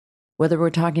Whether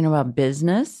we're talking about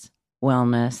business,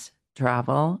 wellness,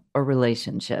 travel, or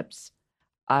relationships,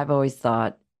 I've always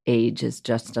thought age is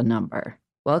just a number.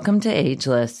 Welcome to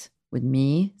Ageless with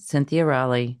me, Cynthia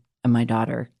Rowley, and my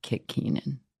daughter, Kit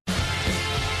Keenan.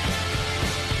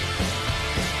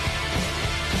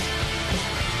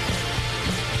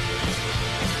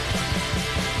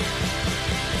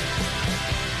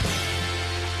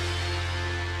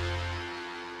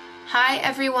 Hi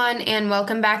everyone, and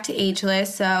welcome back to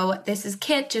Ageless. So this is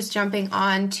Kit just jumping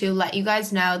on to let you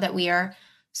guys know that we are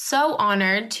so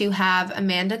honored to have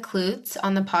Amanda Kloots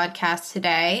on the podcast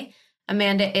today.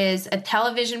 Amanda is a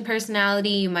television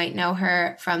personality. You might know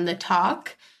her from The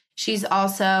Talk. She's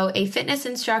also a fitness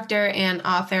instructor and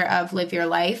author of Live Your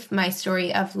Life, My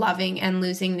Story of Loving and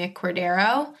Losing Nick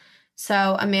Cordero.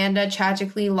 So Amanda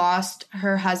tragically lost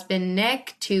her husband,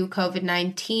 Nick, to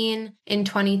COVID-19 in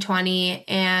 2020.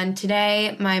 And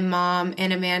today, my mom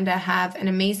and Amanda have an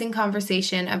amazing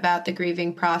conversation about the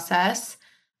grieving process.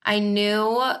 I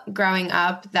knew growing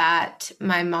up that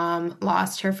my mom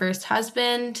lost her first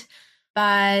husband,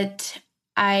 but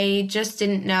I just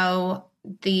didn't know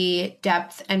the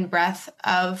depth and breadth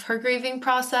of her grieving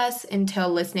process until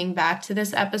listening back to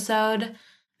this episode.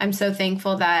 I'm so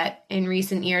thankful that in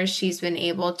recent years, she's been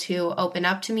able to open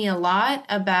up to me a lot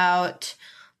about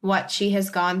what she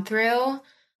has gone through.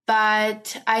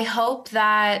 But I hope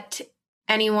that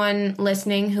anyone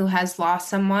listening who has lost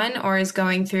someone or is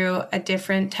going through a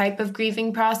different type of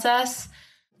grieving process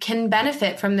can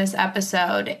benefit from this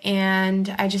episode. And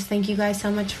I just thank you guys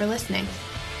so much for listening.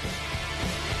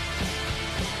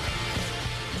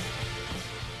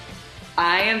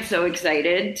 I am so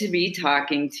excited to be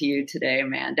talking to you today,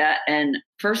 Amanda. And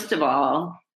first of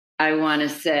all, I want to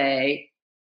say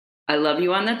I love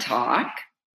you on The Talk.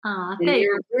 Aw, and thanks.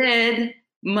 you're with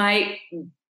my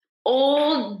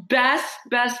old best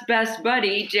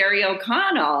buddy, Jerry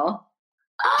O'Connell.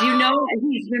 Do you know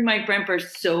he's been my friend for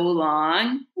so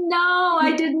long? No,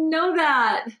 I didn't know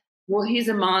that. Well, he's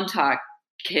a Montauk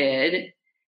kid.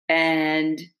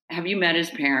 And have you met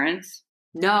his parents?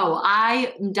 No,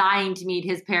 I'm dying to meet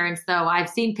his parents, though. I've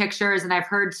seen pictures and I've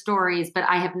heard stories, but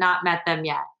I have not met them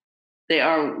yet. They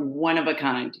are one of a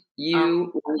kind.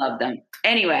 You will love them.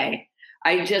 Anyway,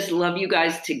 I just love you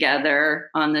guys together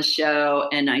on the show.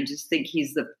 And I just think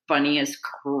he's the funniest,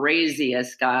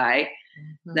 craziest guy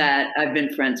that I've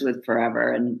been friends with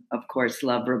forever. And of course,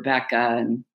 love Rebecca.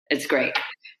 And it's great.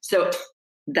 So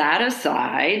that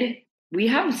aside, we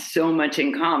have so much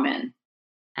in common.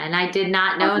 And I did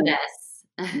not know this.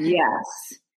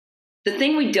 Yes. The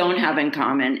thing we don't have in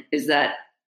common is that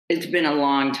it's been a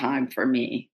long time for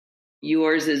me.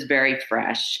 Yours is very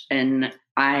fresh, and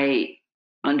I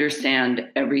understand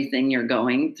everything you're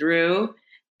going through.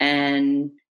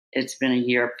 And it's been a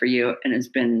year for you, and it's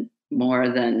been more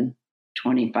than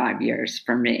 25 years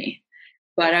for me.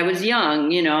 But I was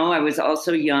young, I was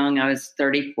also young. I was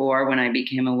 34 when I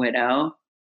became a widow.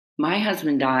 My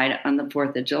husband died on the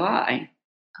 4th of July.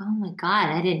 Oh my God,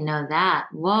 I didn't know that.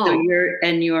 Whoa. So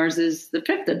yours is the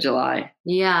 5th of July.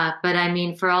 Yeah, but I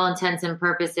mean, for all intents and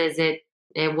purposes,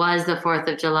 it was the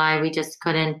 4th of July. We just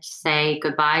couldn't say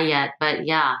goodbye yet. But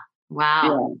yeah, wow.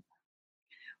 Yeah.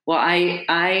 Well,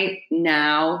 I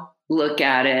now look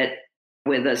at it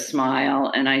with a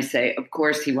smile and I say, of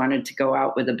course, he wanted to go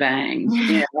out with a bang.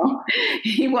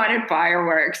 He wanted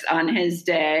fireworks on his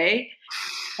day.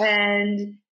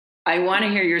 And I want to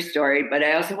hear your story, but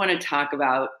I also want to talk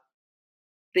about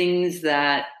things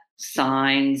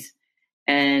signs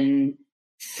and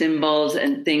symbols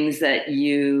and things that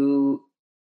you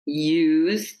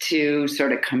use to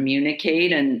sort of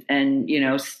communicate and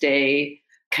stay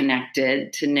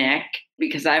connected to Nick,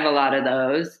 because I have a lot of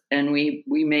those. And we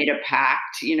made a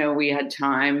pact, we had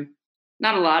time,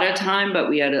 not a lot of time, but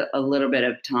we had a little bit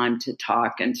of time to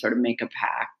talk and sort of make a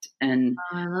pact. And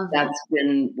that's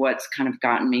been what's kind of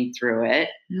gotten me through it.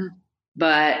 Yeah.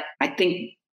 But I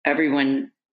think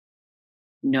everyone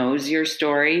knows your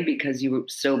story because you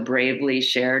so bravely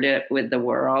shared it with the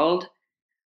world.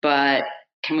 But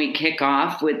can we kick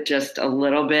off with just a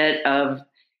little bit of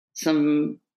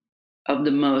some of the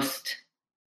most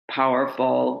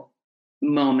powerful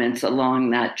moments along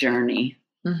that journey?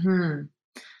 Mm-hmm.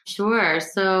 Sure.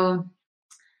 So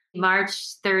March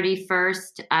 30th,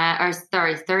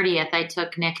 I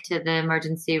took Nick to the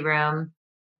emergency room,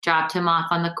 dropped him off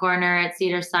on the corner at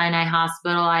Cedars-Sinai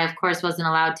Hospital. I, of course, wasn't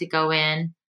allowed to go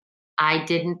in. I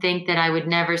didn't think that I would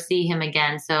never see him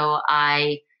again.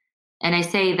 And I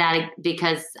say that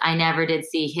because I never did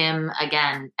see him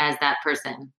again as that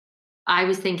person. I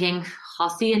was thinking, I'll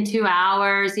see you in 2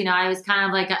 hours. I was kind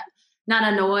of like,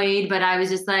 not annoyed, but I was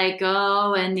just like,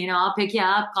 go and, I'll pick you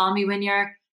up. Call me when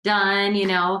you're done,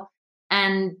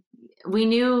 and we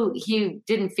knew he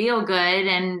didn't feel good.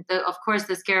 And of course,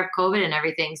 the scare of COVID and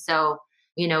everything. So,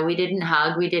 we didn't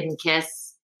hug, we didn't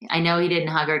kiss. I know he didn't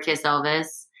hug or kiss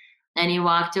Elvis. And he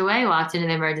walked away, walked into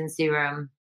the emergency room.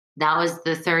 That was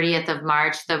the 30th of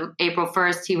March. The April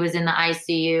 1st, he was in the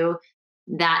ICU.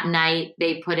 That night,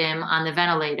 they put him on the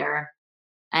ventilator.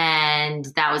 And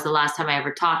that was the last time I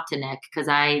ever talked to Nick, because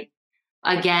I,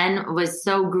 again, was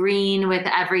so green with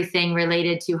everything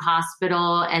related to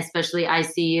hospital, especially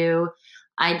ICU.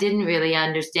 I didn't really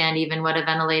understand even what a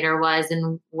ventilator was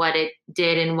and what it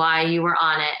did and why you were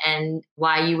on it and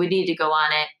why you would need to go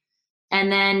on it. And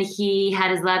then he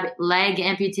had his leg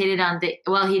amputated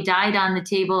he died on the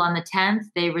table on the 10th.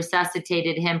 They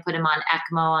resuscitated him, put him on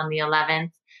ECMO on the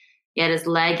 11th. He had his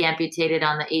leg amputated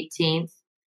on the 18th.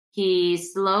 He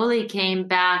slowly came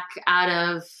back out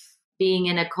of being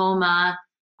in a coma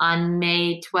on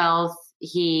May 12th.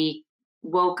 He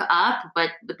woke up,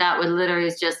 but that would literally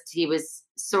is just, he was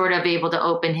sort of able to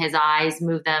open his eyes,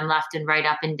 move them left and right,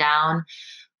 up and down,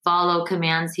 follow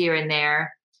commands here and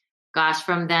there. Gosh,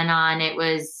 from then on, it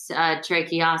was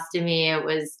tracheostomy. It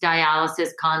was dialysis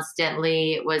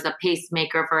constantly. It was a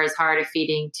pacemaker for his heart, a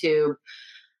feeding tube.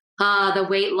 The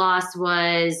weight loss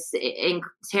was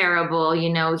terrible.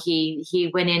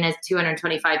 He went in as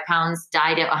 225 pounds,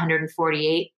 died at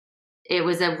 148. It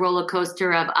was a roller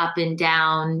coaster of up and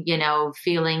down,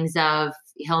 feelings of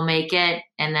he'll make it.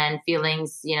 And then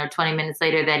feelings, 20 minutes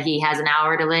later that he has an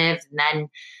hour to live. And then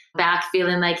back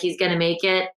feeling like he's going to make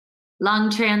it.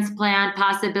 Lung transplant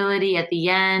possibility at the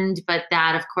end, but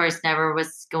that, of course, never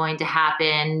was going to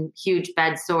happen. Huge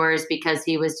bed sores because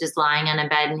he was just lying on a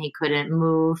bed and he couldn't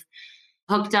move.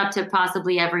 Hooked up to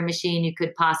possibly every machine you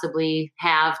could possibly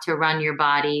have to run your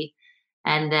body.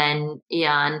 And then,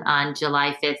 on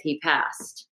July 5th, he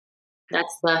passed.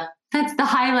 That's the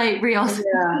highlight reels.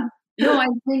 Yeah. No, I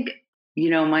think,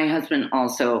 my husband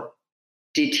also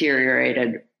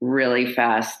deteriorated really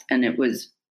fast, and it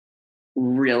was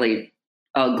really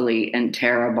ugly and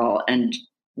terrible, and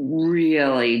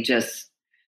really just,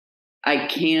 I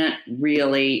can't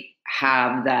really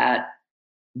have that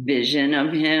vision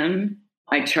of him.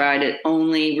 I try to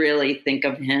only really think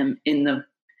of him in the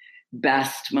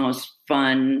best, most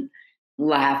fun,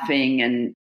 laughing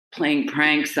and playing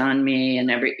pranks on me and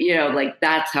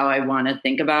that's how I want to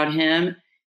think about him.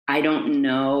 I don't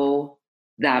know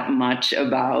that much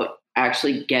about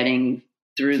actually getting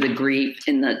through the grief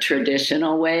in the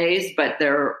traditional ways, but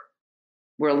there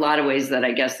were a lot of ways that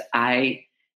I guess I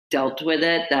dealt with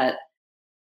it, that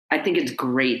I think it's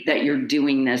great that you're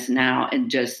doing this now and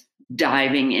just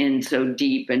diving in so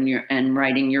deep and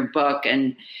writing your book.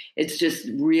 And it's just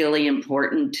really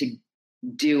important to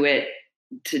do it,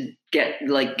 to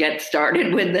get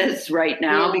started with this right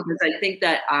now, because I think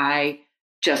that I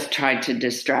just tried to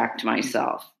distract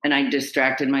myself, and I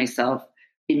distracted myself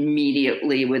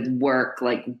immediately with work,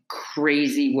 like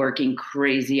crazy, working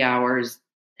crazy hours,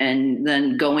 and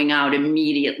then going out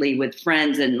immediately with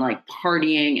friends and like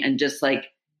partying, and just like,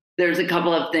 there's a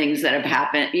couple of things that have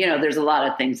happened. There's a lot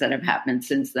of things that have happened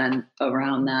since then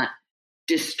around that,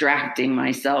 distracting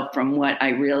myself from what I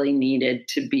really needed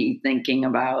to be thinking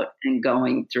about and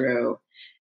going through.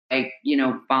 Like,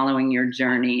 following your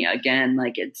journey again,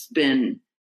 like it's been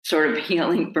sort of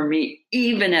healing for me,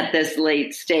 even at this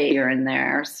late stage here and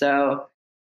there. So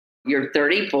you're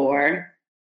 34,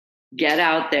 get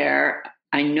out there.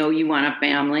 I know you want a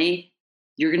family.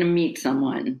 You're going to meet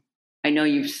someone. I know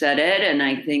you've said it, and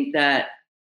I think that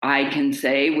I can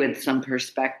say with some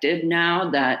perspective now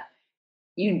that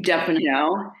you definitely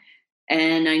know.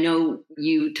 And I know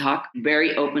you talk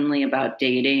very openly about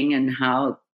dating and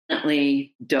how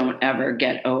definitely don't ever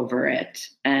get over it.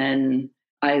 And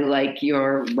I like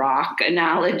your rock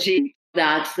analogy.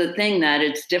 That's the thing, that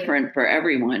it's different for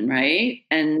everyone, right?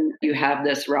 And you have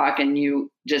this rock and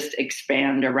you just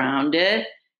expand around it.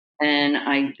 And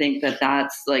I think that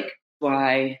that's like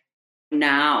why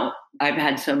now I've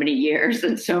had so many years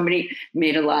and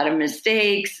made a lot of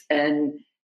mistakes. And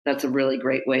that's a really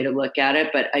great way to look at it.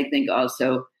 But I think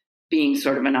also being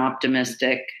sort of an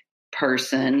optimistic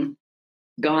person,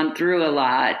 gone through a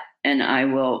lot. And I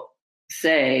will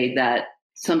say that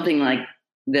something like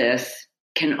this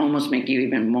can almost make you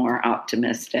even more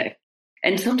optimistic.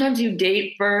 And sometimes you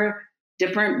date for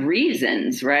different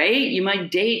reasons, right? You might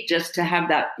date just to have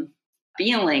that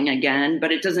feeling again,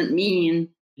 but it doesn't mean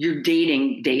you're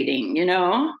dating,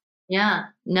 Yeah,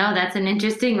 no, that's an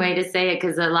interesting way to say it,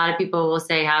 because a lot of people will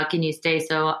say, how can you stay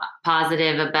so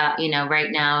positive about,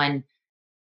 right now? And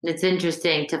It's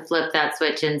interesting to flip that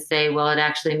switch and say, well, it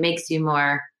actually makes you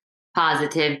more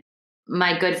positive.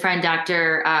 My good friend,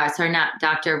 Rabbi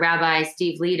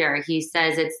Steve Leder, he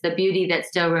says it's the beauty that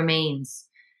still remains.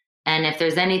 And if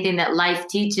there's anything that life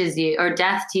teaches you or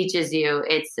death teaches you,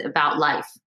 it's about life.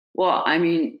 Well, I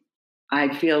mean,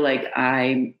 I feel like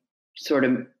I sort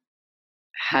of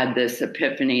had this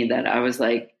epiphany that I was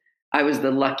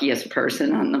the luckiest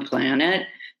person on the planet,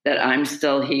 that I'm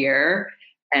still here,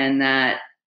 and that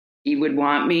he would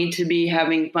want me to be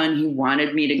having fun. He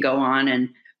wanted me to go on and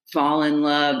fall in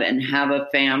love and have a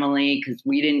family because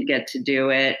we didn't get to do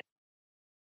it.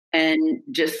 And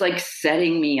just like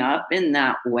setting me up in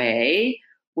that way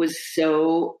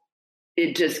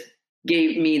it just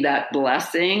gave me that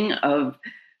blessing of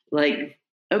like,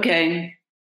 okay,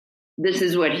 this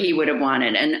is what he would have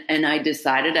wanted. And I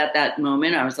decided at that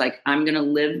moment, I was like, I'm going to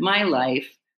live my life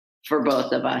for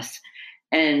both of us.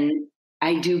 And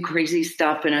I do crazy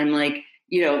stuff. And I'm like,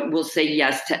 we'll say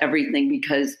yes to everything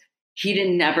because he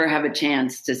didn't never have a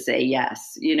chance to say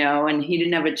yes, and he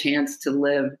didn't have a chance to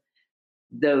live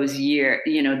these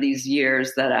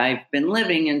years that I've been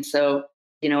living. And so,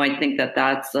 I think that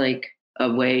that's like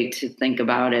a way to think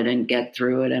about it and get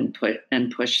through it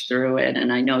and push through it.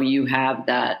 And I know you have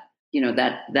that,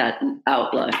 that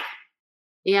outlook.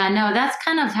 Yeah, no, that's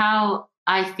kind of how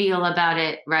I feel about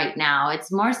it right now. It's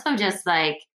more so just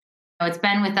like, it's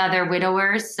been with other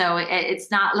widowers. So it's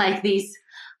not like these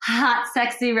hot,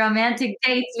 sexy, romantic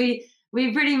dates.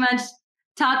 We pretty much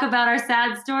talk about our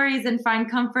sad stories and find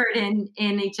comfort in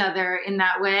each other in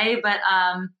that way. But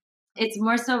it's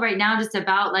more so right now just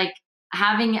about like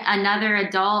having another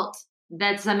adult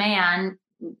that's a man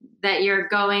that you're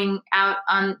going out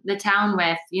on the town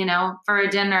with, for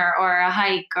a dinner or a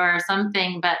hike or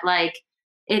something. But like,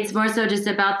 it's more so just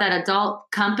about that adult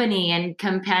company and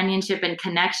companionship and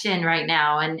connection right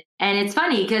now. And it's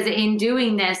funny because in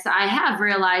doing this, I have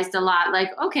realized a lot like,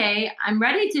 okay, I'm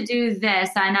ready to do this.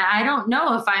 And I don't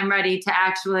know if I'm ready to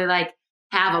actually like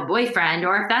have a boyfriend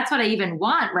or if that's what I even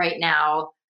want right now.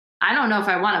 I don't know if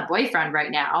I want a boyfriend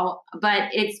right now, but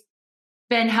it's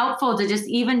been helpful to just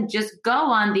go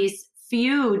on these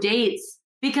few dates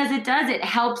because it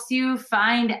helps you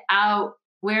find out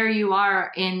where you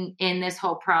are in this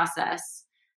whole process.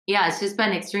 Yeah, it's just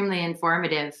been extremely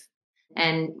informative.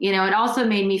 And, it also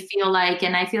made me feel like,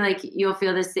 and I feel like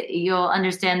you'll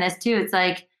understand this too. It's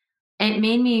like, it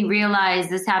made me realize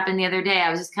this happened the other day.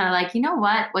 I was just kind of like, you know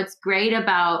what? What's great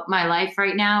about my life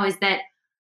right now is that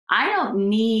I don't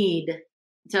need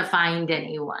to find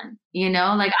anyone,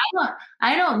 like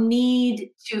I don't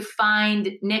need to find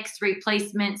Nick's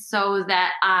replacement so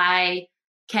that I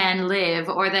can live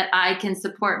or that I can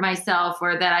support myself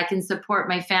or that I can support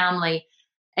my family.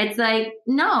 It's like,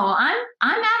 no,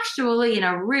 I'm actually in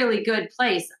a really good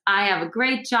place. I have a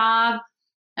great job.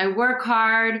 I work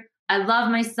hard. I love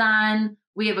my son.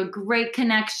 We have a great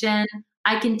connection.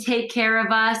 I can take care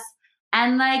of us.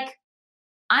 And like,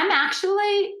 I'm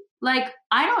actually like,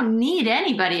 I don't need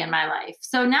anybody in my life.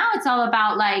 So now it's all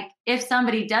about like, if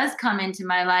somebody does come into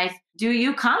my life, do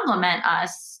you compliment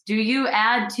us? Do you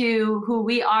add to who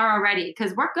we are already?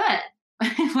 Because we're good.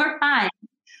 We're fine.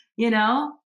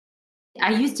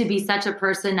 I used to be such a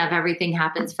person of everything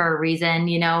happens for a reason,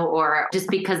 or just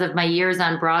because of my years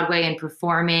on Broadway and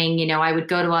performing, I would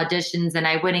go to auditions and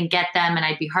I wouldn't get them and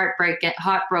I'd be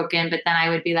heartbroken. But then I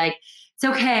would be like, it's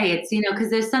okay. It's, because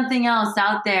there's something else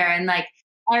out there and like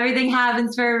everything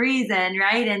happens for a reason.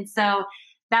 Right. And so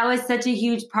that was such a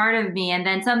huge part of me. And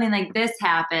then something like this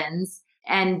happens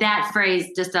and that phrase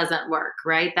just doesn't work.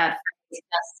 Right. That phrase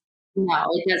no,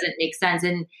 it doesn't make sense.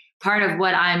 And part of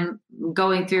what I'm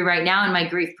going through right now in my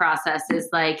grief process is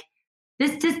like,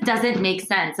 this just doesn't make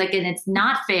sense. Like, and it's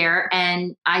not fair.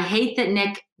 And I hate that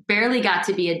Nick barely got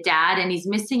to be a dad and he's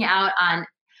missing out on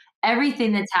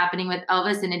everything that's happening with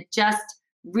Elvis. And it just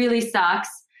really sucks.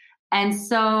 And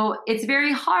so it's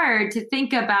very hard to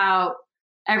think about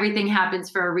everything happens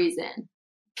for a reason.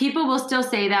 People will still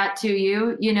say that to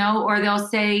you, or they'll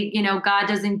say, God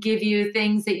doesn't give you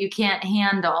things that you can't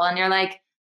handle. And you're like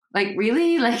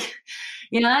really? Like,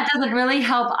 that doesn't really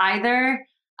help either.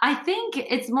 I think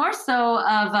it's more so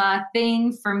of a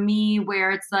thing for me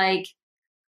where it's like,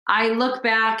 I look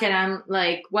back and I'm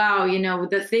like, wow,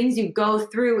 the things you go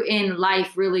through in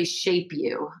life really shape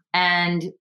you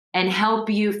and help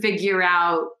you figure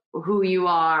out who you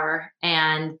are.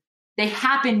 And they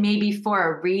happen maybe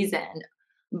for a reason,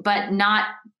 but not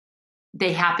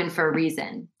they happen for a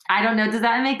reason. I don't know. Does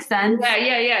that make sense?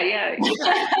 Yeah.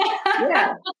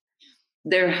 Yeah.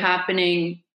 They're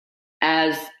happening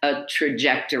as a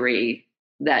trajectory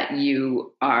that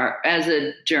you are, as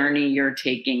a journey you're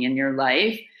taking in your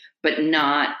life. but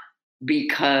not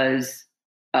because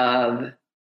of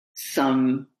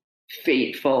some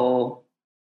fateful,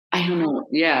 I don't know.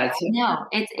 Yeah. No,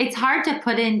 it's hard to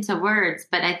put into words,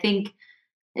 but I think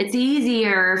it's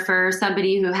easier for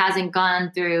somebody who hasn't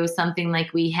gone through something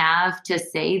like we have to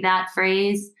say that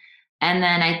phrase. And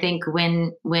then I think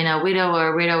when a widow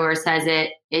or a widower says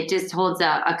it, it just holds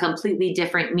a completely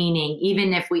different meaning,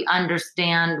 even if we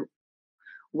understand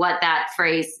what that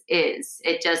phrase is.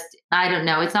 It just, I don't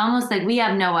know. It's almost like we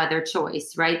have no other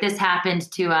choice, right? This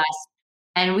happened to us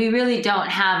and we really don't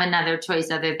have another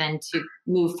choice other than to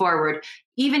move forward.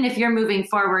 Even if you're moving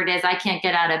forward as I can't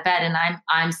get out of bed and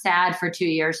I'm sad for 2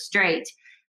 years straight,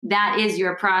 that is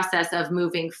your process of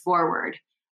moving forward.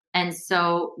 And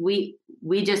so we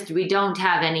don't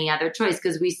have any other choice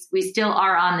because we still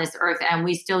are on this earth and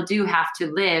we still do have to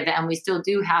live and we still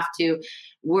do have to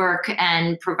work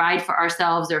and provide for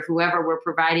ourselves or whoever we're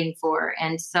providing for.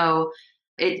 And so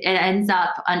it ends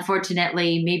up,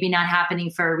 unfortunately, maybe not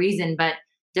happening for a reason, but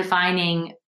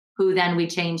defining who then we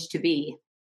change to be.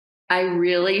 I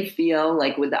really feel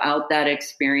like without that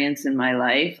experience in my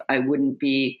life, I wouldn't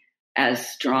be as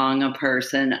strong a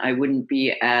person. I wouldn't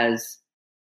be as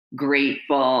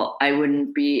grateful. I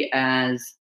wouldn't be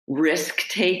as risk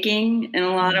taking in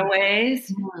a lot of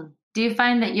ways. Do you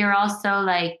find that you're also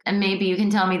like, and maybe you can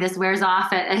tell me this wears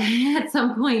off at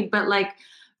some point, but like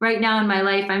right now in my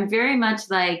life, I'm very much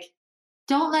like,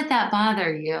 don't let that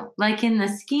bother you. Like in the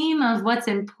scheme of what's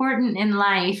important in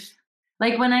life,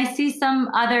 like when I see some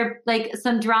other, like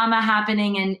some drama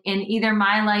happening in either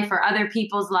my life or other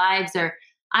people's lives, or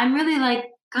I'm really like,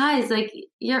 guys, like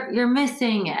you're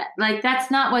missing it. Like that's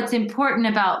not what's important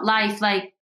about life.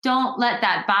 Like don't let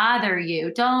that bother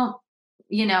you. Don't,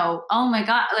 oh my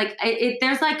God, like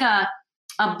there's like a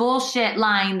bullshit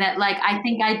line that like I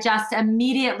think I just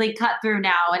immediately cut through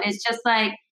now, and it's just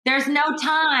like there's no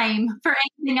time for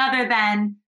anything other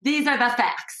than these are the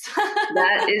facts.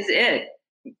 That is it.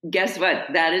 Guess what?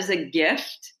 That is a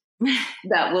gift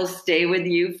that will stay with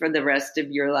you for the rest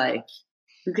of your life,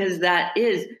 because that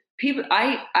is people.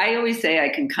 I always say I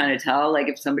can kind of tell like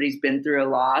if somebody's been through a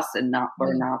loss and not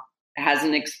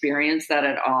hasn't experienced that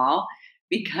at all,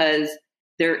 because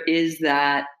there is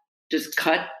that just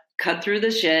cut through the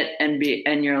shit and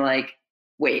you're like,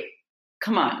 wait,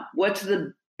 come on, what's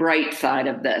the bright side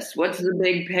of this? What's the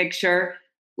big picture?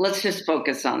 Let's just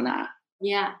focus on that.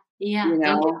 Yeah. Don't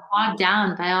get bogged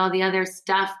down by all the other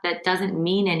stuff that doesn't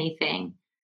mean anything.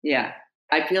 Yeah.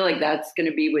 I feel like that's going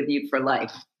to be with you for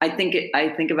life. I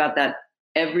think about that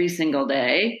every single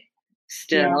day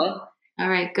still. Yeah. All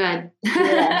right, good.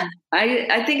 Yeah.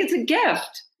 I think it's a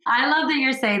gift. I love that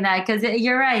you're saying that because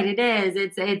you're right. It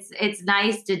is. It's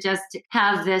nice to just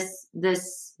have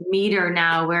this meter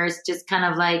now where it's just kind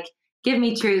of like, give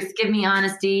me truth, give me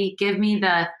honesty, give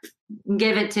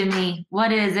it to me.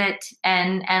 What is it?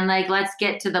 And like, let's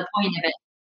get to the point of it.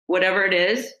 Whatever it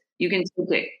is, you can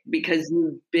take it because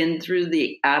you've been through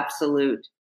the absolute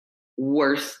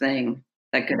worst thing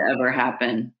that could ever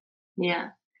happen. Yeah.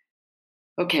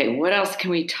 Okay, what else can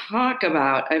we talk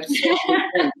about?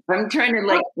 I'm trying to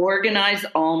like organize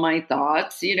all my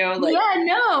thoughts, like. Yeah,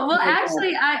 no. Well,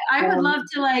 actually, I would love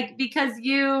to like, because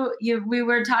we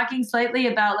were talking slightly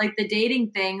about like the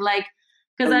dating thing, like,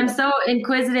 because I'm so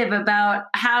inquisitive about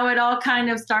how it all kind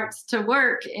of starts to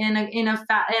work in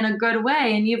a good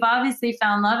way. And you've obviously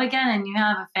found love again and you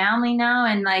have a family now.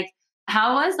 And like,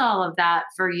 how was all of that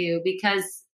for you?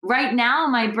 Because right now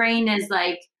my brain is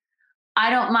like, I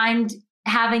don't mind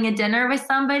having a dinner with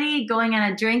somebody, going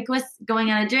on a drink.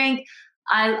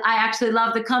 I actually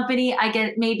love the company. I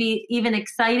get maybe even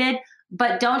excited,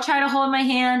 but don't try to hold my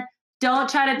hand. Don't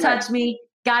try to touch me.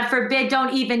 God forbid,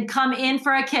 don't even come in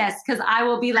for a kiss because I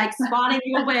will be like swatting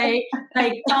you away.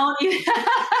 Like, don't even,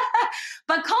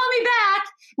 but call me back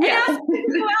and ask me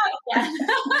to go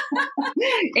out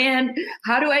again. And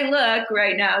how do I look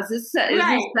right now? Is this sexy?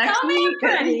 Tell me I'm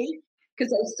pretty.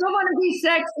 Because I still want to be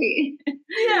sexy.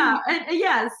 Yeah.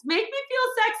 Yes. Make me feel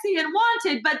sexy and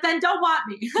wanted, but then don't want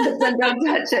me. But then don't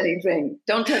touch anything.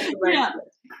 Don't touch the right place.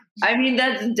 I mean,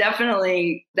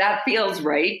 that feels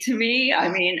right to me. I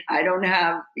mean, I don't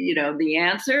have, the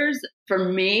answers. For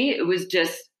me, it was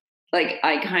just like,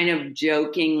 I kind of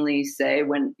jokingly say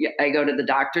when I go to the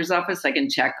doctor's office, I can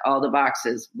check all the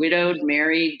boxes: widowed,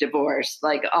 married, divorced,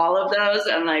 like all of those.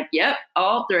 I'm like, yep,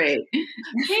 all three.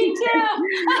 Me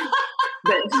too.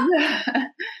 But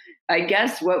I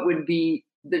guess what would be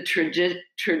the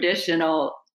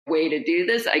traditional way to do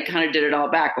this, I kind of did it all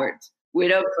backwards.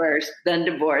 Widow first, then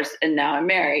divorced, and now I'm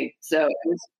married. So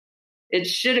it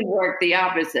should have worked the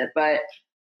opposite. But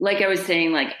like I was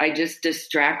saying, like I just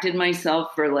distracted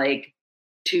myself for like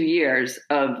 2 years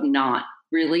of not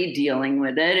really dealing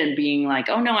with it and being like,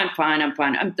 oh no, I'm fine.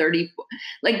 I'm 34.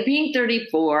 Like being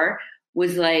 34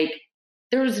 was like,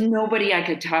 there was nobody I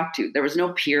could talk to. There was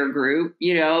no peer group,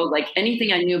 like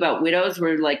anything I knew about widows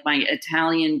were like my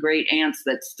Italian great aunts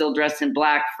that still dress in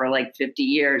black for like 50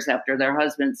 years after their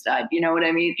husbands died. You know what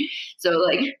I mean? So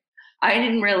like, I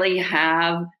didn't really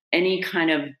have any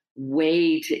kind of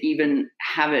way to even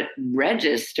have it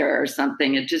register or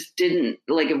something. It just didn't,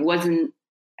 like,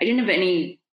 I didn't have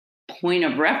any point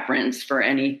of reference for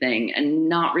anything and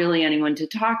not really anyone to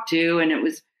talk to. And it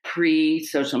was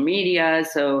pre-social media.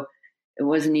 So it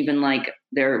wasn't even like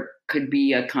there could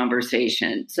be a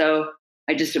conversation. So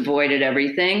I just avoided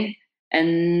everything.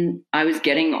 And I was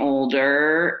getting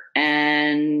older,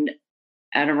 and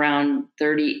at around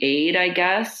 38, I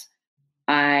guess,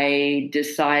 I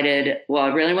decided, well, I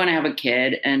really want to have a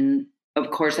kid. And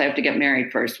of course I have to get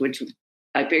married first, which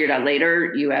I figured out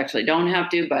later, you actually don't have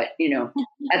to, but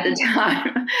at the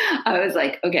time I was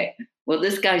like, okay, well,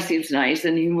 this guy seems nice.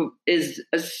 And he is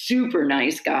a super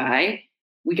nice guy.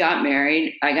 We got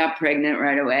married. I got pregnant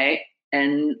right away.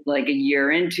 And like a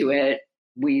year into it,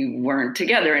 we weren't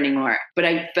together anymore. But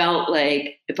I felt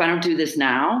like if I don't do this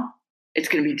now, it's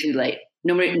going to be too late.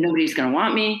 Nobody's going to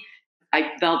want me.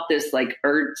 I felt this like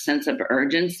sense of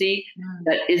urgency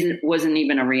that wasn't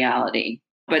even a reality.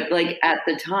 But like at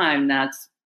the time, that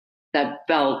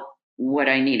felt what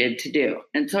I needed to do.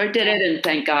 And so I did it. And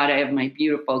thank God I have my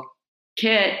beautiful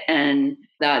Kit, and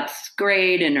that's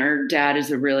great. And her dad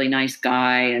is a really nice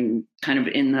guy and kind of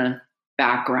in the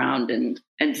background.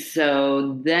 And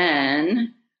so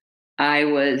then I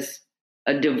was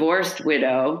a divorced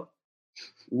widow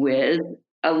with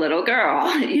a little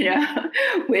girl,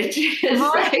 which is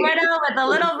divorced widow with a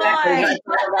little boy.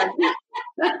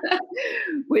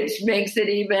 Which makes it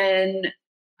even,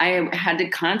 I had to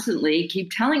constantly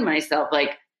keep telling myself,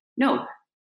 like, no,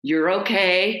 you're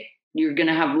okay. You're going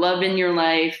to have love in your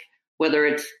life, whether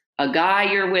it's a guy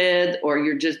you're with or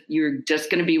you're just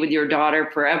going to be with your daughter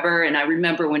forever. And I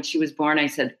remember when she was born, I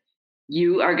said,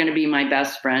 you are going to be my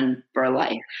best friend for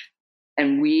life.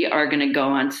 And we are going to go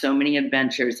on so many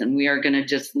adventures, and we are going to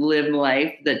just live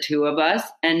life, the two of us.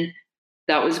 And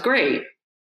that was great.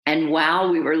 And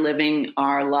while we were living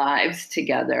our lives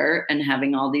together and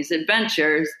having all these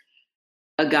adventures,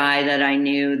 a guy that I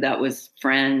knew that was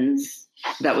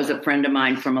a friend of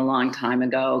mine from a long time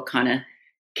ago kind of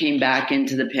came back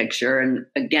into the picture. And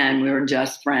again, we were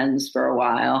just friends for a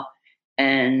while.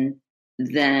 And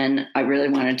then I really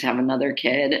wanted to have another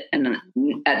kid. And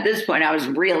at this point I was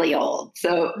really old.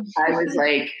 So I was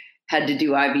like, had to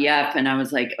do IVF, and I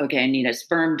was like, okay, I need a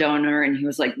sperm donor. And he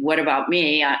was like, what about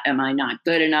me? Am I not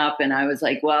good enough? And I was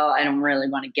like, well, I don't really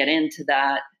want to get into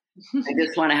that. I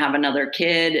just want to have another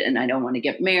kid, and I don't want to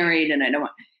get married, and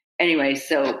anyway,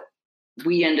 so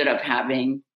we ended up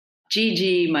having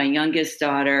Gigi, my youngest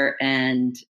daughter,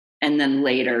 and then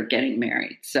later getting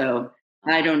married. So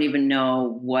I don't even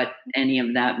know what any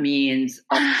of that means.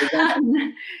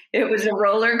 It was a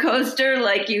roller coaster,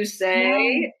 like you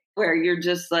say, where you're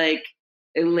just like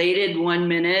elated 1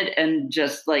 minute and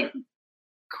just like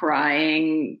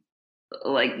crying.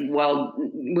 Like, well,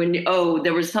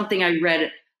 there was something I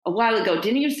read a while ago.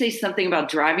 Didn't you say something about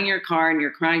driving your car and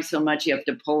you're crying so much you have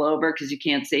to pull over because you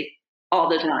can't see all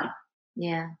the time?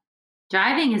 Yeah.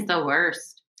 Driving is the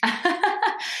worst.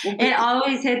 It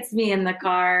always hits me in the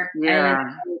car. Yeah.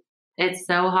 And it's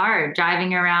so hard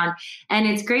driving around. And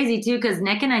it's crazy too, because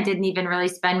Nick and I didn't even really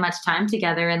spend much time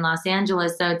together in Los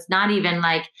Angeles. So it's not even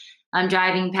like I'm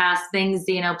driving past things,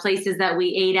 places that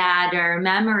we ate at or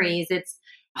memories. It's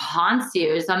haunts you.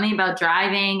 There's something about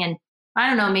driving, and I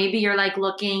don't know, maybe you're like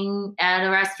looking at a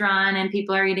restaurant and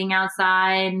people are eating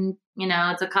outside and,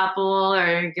 it's a couple,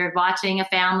 or you're watching a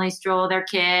family stroll their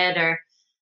kid, or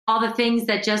all the things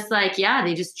that just like,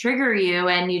 they just trigger you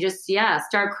and you just,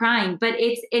 start crying. But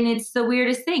it's the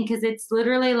weirdest thing, because it's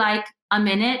literally like a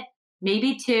minute,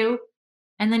 maybe two,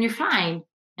 and then you're fine.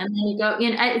 And then you go,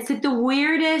 it's like the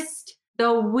weirdest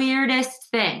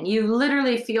thing. You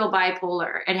literally feel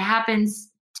bipolar. It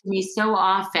happens to me so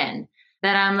often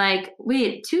that I'm like,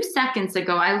 wait, 2 seconds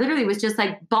ago, I literally was just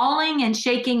like bawling and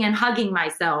shaking and hugging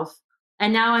myself.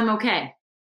 And now I'm okay.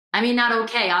 I mean, not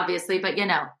okay, obviously, but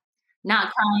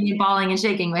not crying and bawling and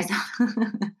shaking myself.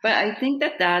 But I think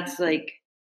that's like,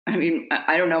 I mean,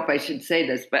 I don't know if I should say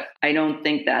this, but I don't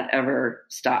think that ever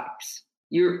stops.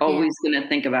 You're always going to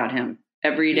think about him.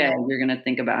 Every day you're going to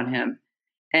think about him.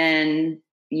 And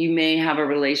you may have a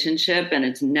relationship and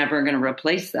it's never going to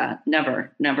replace that.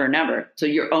 Never, never, never. So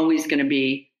you're always going to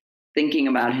be thinking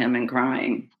about him and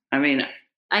crying. I mean,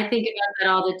 I think about that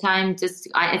all the time. Just,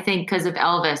 I think because of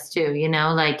Elvis too,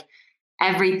 like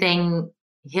everything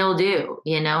he'll do,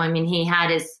 I mean,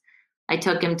 I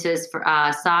took him to his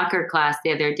soccer class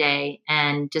the other day,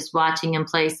 and just watching him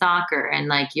play soccer, and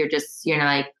like, you're just,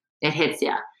 like, it hits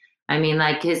you. I mean,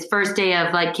 like his first day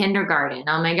of like kindergarten.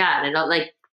 Oh my God.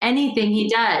 Like anything he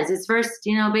does, his first,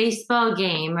 baseball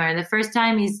game, or the first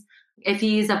time if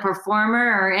he's a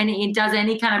performer, or he does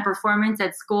any kind of performance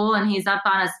at school and he's up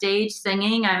on a stage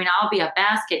singing, I mean, I'll be a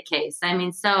basket case. I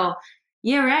mean, so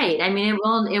you're right. I mean,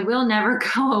 it will never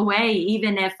go away,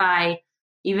 even if I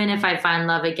find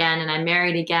love again and I'm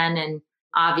married again, and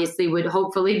obviously would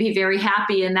hopefully be very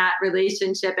happy in that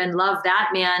relationship and love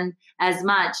that man as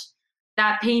much.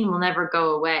 That pain will never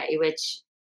go away, which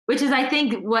is, I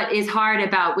think, what is hard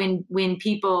about when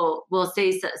people will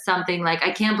say something like,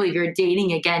 I can't believe you're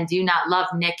dating again. Do you not love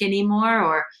Nick anymore?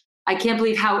 Or I can't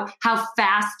believe how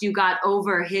fast you got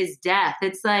over his death.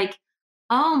 It's like,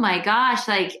 oh my gosh,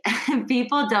 like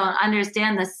people don't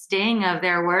understand the sting of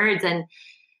their words,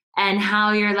 and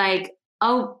how you're like,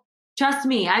 oh, trust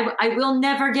me, I will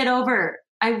never get over.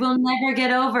 I will never get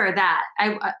over that.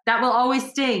 That will always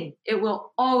sting. It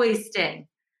will always sting.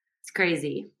 It's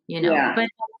crazy, Yeah. But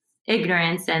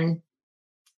ignorance, and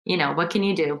what can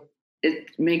you do? It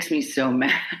makes me so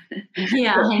mad.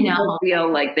 Yeah, I know. People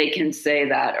feel like they can say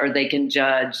that, or they can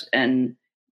judge, and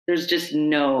there's just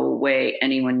no way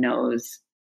anyone knows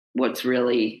what's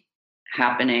really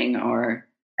happening,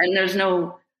 and there's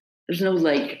no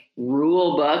like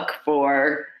rule book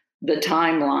for the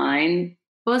timeline.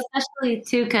 Well, especially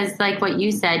too, because like what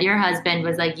you said, your husband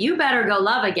was like, you better go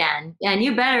love again, and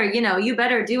you better, you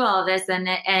better do all of this.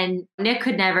 And Nick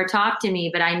could never talk to me,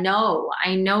 but I know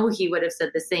he would have said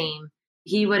the same.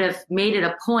 He would have made it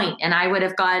a point, and I would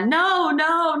have gone, no,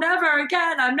 never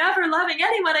again. I'm never loving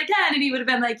anyone again. And he would have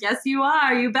been like, yes, you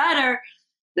are. You better.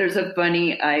 There's a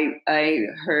funny, I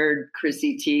heard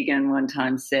Chrissy Teigen one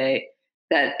time say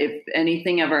that if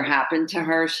anything ever happened to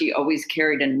her, she always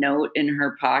carried a note in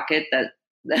her pocket that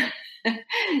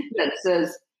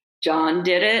says John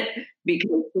did it,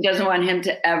 because she doesn't want him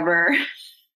to ever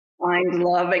find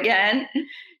love again.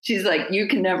 She's like, you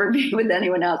can never be with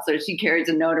anyone else. So she carries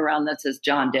a note around that says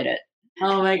John did it.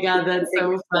 Oh my God, that's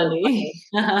so funny.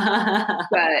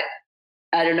 But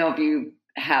I don't know if you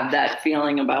have that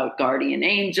feeling about guardian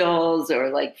angels, or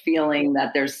like feeling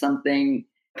that there's something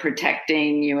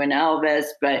protecting you and Elvis,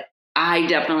 but I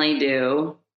definitely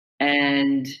do.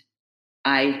 And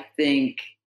I think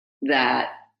that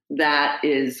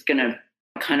is going to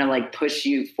kind of like push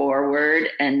you forward,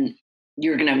 and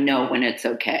you're going to know when it's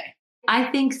okay.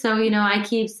 I think so. I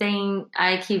keep saying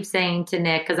to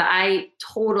Nick, because I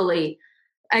totally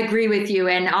agree with you.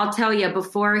 And I'll tell you,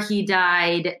 before he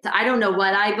died, I don't know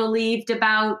what I believed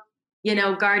about,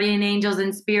 guardian angels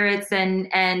and spirits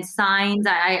and signs.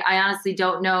 I honestly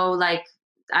don't know. Like,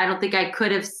 I don't think I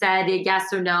could have said a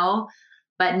yes or no.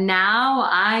 But now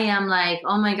I am like,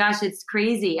 oh my gosh, it's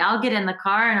crazy. I'll get in the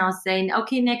car and I'll say,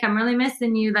 okay, Nick, I'm really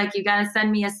missing you. Like, you got to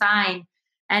send me a sign.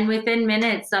 And within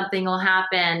minutes, something will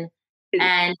happen.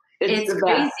 And it's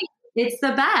crazy. It's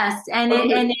the best. And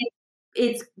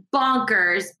it's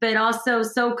bonkers, but also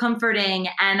so comforting.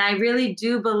 And I really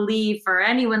do believe, for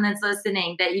anyone that's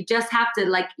listening, that you just have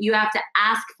to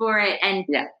ask for it and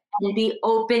be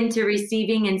open to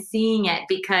receiving and seeing it,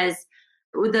 because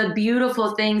the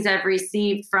beautiful things I've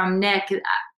received from Nick,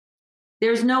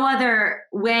 there's no other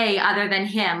way other than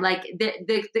him. Like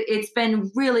it's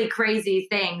been really crazy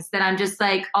things that I'm just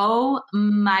like, oh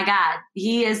my God,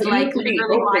 he is like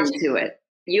literally open to it.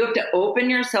 You have to open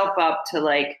yourself up to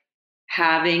like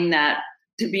having that,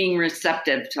 to being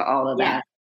receptive to all of that.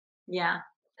 Yeah.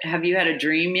 Have you had a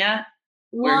dream yet?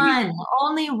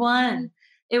 Only one.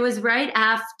 It was right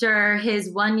after his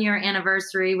 1-year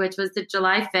anniversary, which was the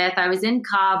July 5th. I was in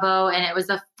Cabo, and it was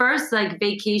the first like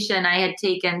vacation I had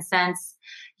taken since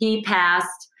he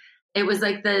passed. It was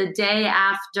like the day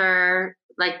after,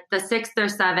 like the 6th or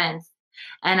 7th.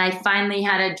 And I finally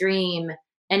had a dream,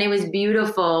 and it was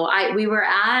beautiful. We were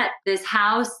at this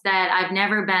house that I've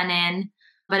never been in,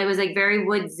 but it was like very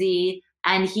woodsy.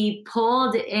 And he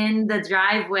pulled in the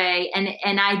driveway, and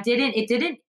it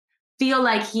didn't feel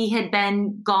like he had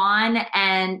been gone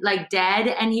and like dead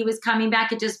and he was coming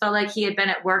back. It just felt like he had been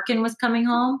at work and was coming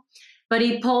home. But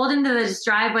he pulled into this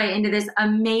driveway, into this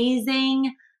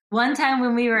amazing, one time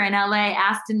when we were in LA,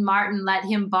 Aston Martin let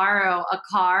him borrow a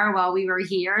car while we were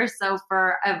here. So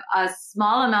for a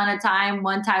small amount of time,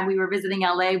 one time we were visiting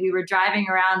LA, we were driving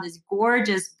around this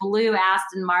gorgeous blue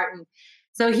Aston Martin.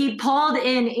 So he pulled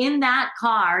in that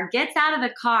car, gets out of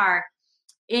the car,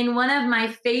 in one of my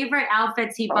favorite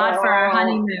outfits he bought for our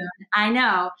honeymoon. I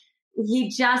know.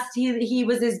 He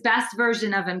was his best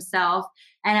version of himself.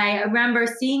 And I remember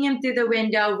seeing him through the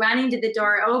window, running to the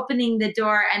door, opening the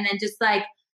door, and then just like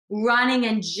running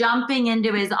and jumping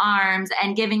into his arms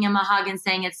and giving him a hug and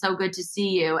saying, "It's so good to see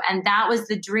you." And that was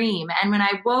the dream. And when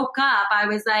I woke up, I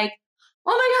was like,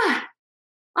 oh my God.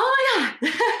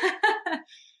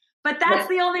 But that's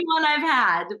the only one I've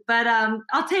had. But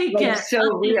I'll take it. It's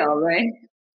so real, right?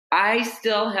 I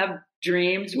still have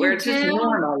dreams where it's just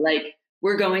normal. Like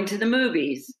we're going to the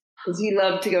movies because he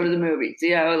loved to go to the movies.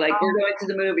 You know, like we're going to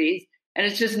the movies and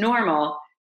it's just normal.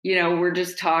 You know, we're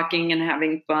just talking and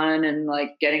having fun and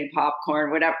like getting popcorn,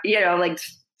 whatever, you know, like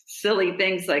silly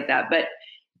things like that. But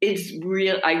it's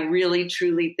real. I really,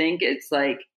 truly think it's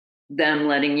like them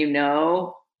letting you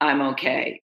know I'm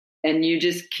okay. And you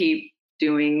just keep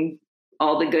doing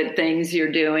all the good things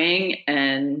you're doing.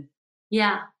 And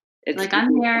it's like, I'm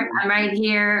here, I'm right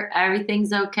here.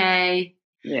 Everything's okay.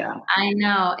 Yeah. I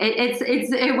know.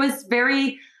 It was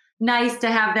very nice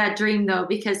to have that dream though,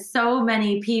 because so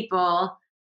many people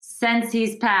since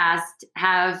he's passed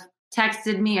have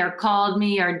texted me or called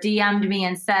me or DM'd me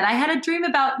and said, I had a dream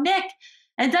about Nick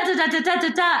and da da da da da da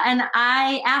da. And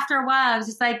after a while, I was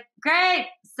just like, great.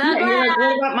 So you're like,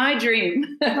 what about my dream?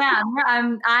 Yeah,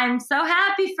 I'm so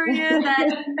happy for you that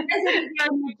this is your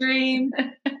dream.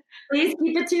 Please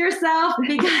keep it to yourself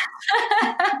because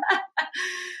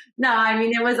no, I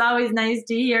mean, it was always nice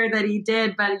to hear that he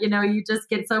did, but you know, you just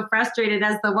get so frustrated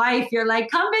as the wife. You're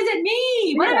like, come visit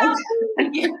me. What about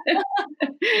me?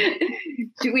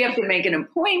 Do we have to make an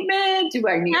appointment?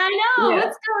 I know,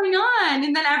 what's going on?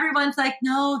 And then everyone's like,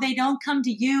 no, they don't come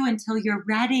to you until you're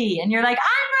ready. And you're like, I'm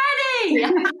ready.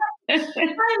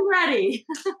 I'm ready.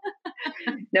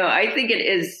 No, I think it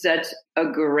is such a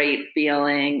great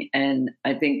feeling. And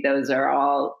I think those are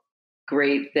all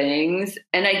great things.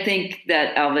 And I think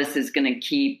that Elvis is going to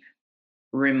keep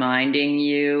reminding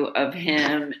you of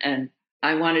him. And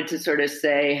I wanted to sort of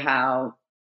say how,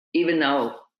 even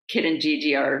though Kit and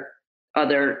Gigi are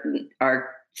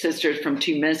sisters from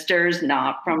two misters,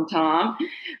 not from Tom,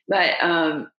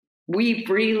 but we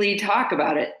freely talk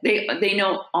about it. They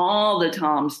know all the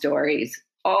Tom stories,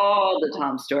 all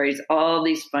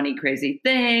these funny, crazy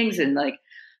things. And like,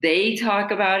 they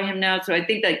talk about him now. So I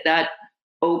think like that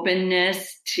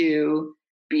openness to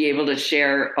be able to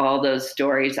share all those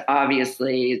stories.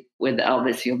 Obviously, with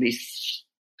Elvis, you'll be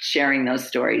sharing those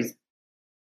stories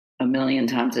a million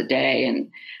times a day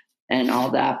and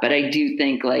all that. But I do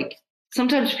think like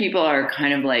sometimes people are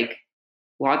kind of like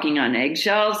walking on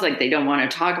eggshells, like they don't want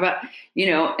to talk about, you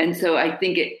know. And so I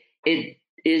think it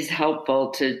is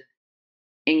helpful to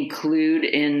include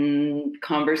in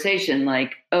conversation,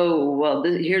 like, oh, well,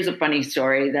 here's a funny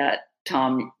story that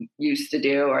Tom used to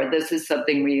do, or this is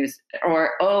something we used,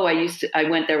 or, oh, I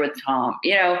went there with Tom,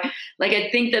 you know, like,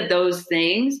 I think that those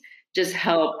things just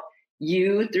help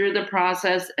you through the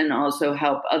process and also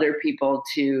help other people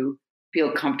to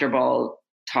feel comfortable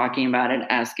talking about it,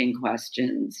 asking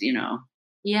questions, you know?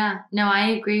 Yeah, no, I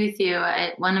agree with you.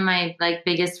 One of my like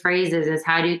biggest phrases is,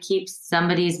 how do you keep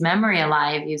somebody's memory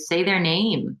alive? You say their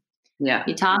name. Yeah.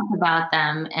 You talk about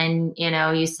them and, you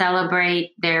know, you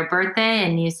celebrate their birthday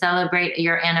and you celebrate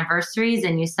your anniversaries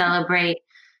and you celebrate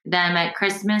them at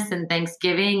Christmas and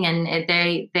Thanksgiving. And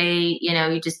they, you know,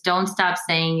 you just don't stop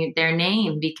saying their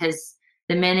name, because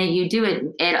the minute you do it,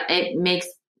 it makes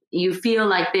you feel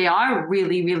like they are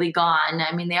really, really gone.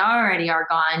 I mean, they already are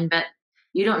gone, but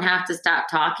you don't have to stop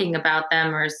talking about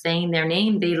them or saying their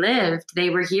name. They lived, they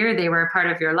were here, they were a part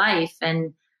of your life.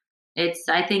 And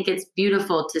I think it's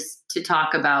beautiful to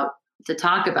talk about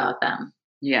them.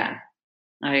 Yeah,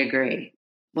 I agree.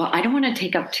 Well, I don't want to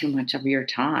take up too much of your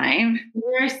time.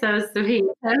 You're so sweet.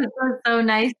 It was so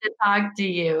nice to talk to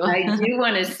you. I do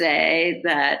want to say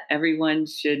that everyone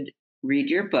should read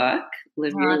your book,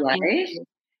 Live Your Life,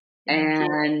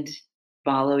 and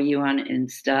follow you on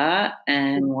Insta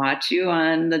and watch you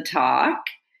on The Talk.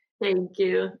 Thank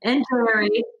you. And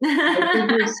Tori. I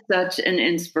think you're such an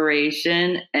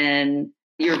inspiration, and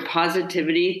your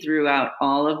positivity throughout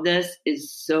all of this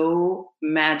is so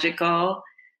magical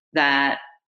that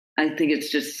I think it's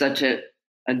just such a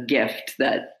gift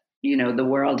that, you know, the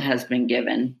world has been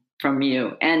given from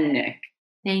you and Nick.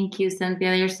 Thank you,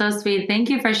 Cynthia. You're so sweet. Thank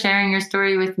you for sharing your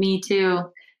story with me too.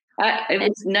 It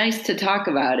was nice to talk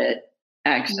about it,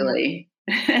 actually.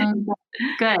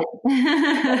 Good.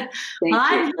 Well,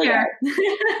 I'm here.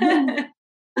 It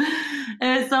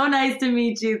was so nice to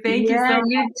meet you. Thank you so much.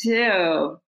 You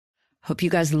too. Hope you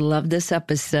guys loved this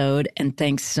episode, and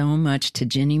thanks so much to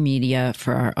Ginny Media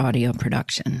for our audio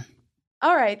production.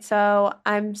 All right, so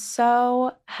I'm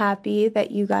so happy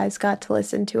that you guys got to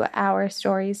listen to our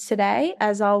stories today.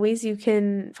 As always, you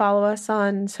can follow us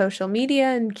on social media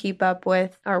and keep up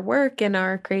with our work and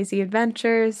our crazy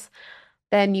adventures.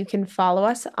 Then you can follow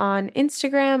us on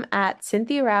Instagram at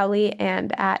Cynthia Rowley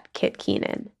and at Kit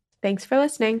Keenan. Thanks for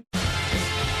listening.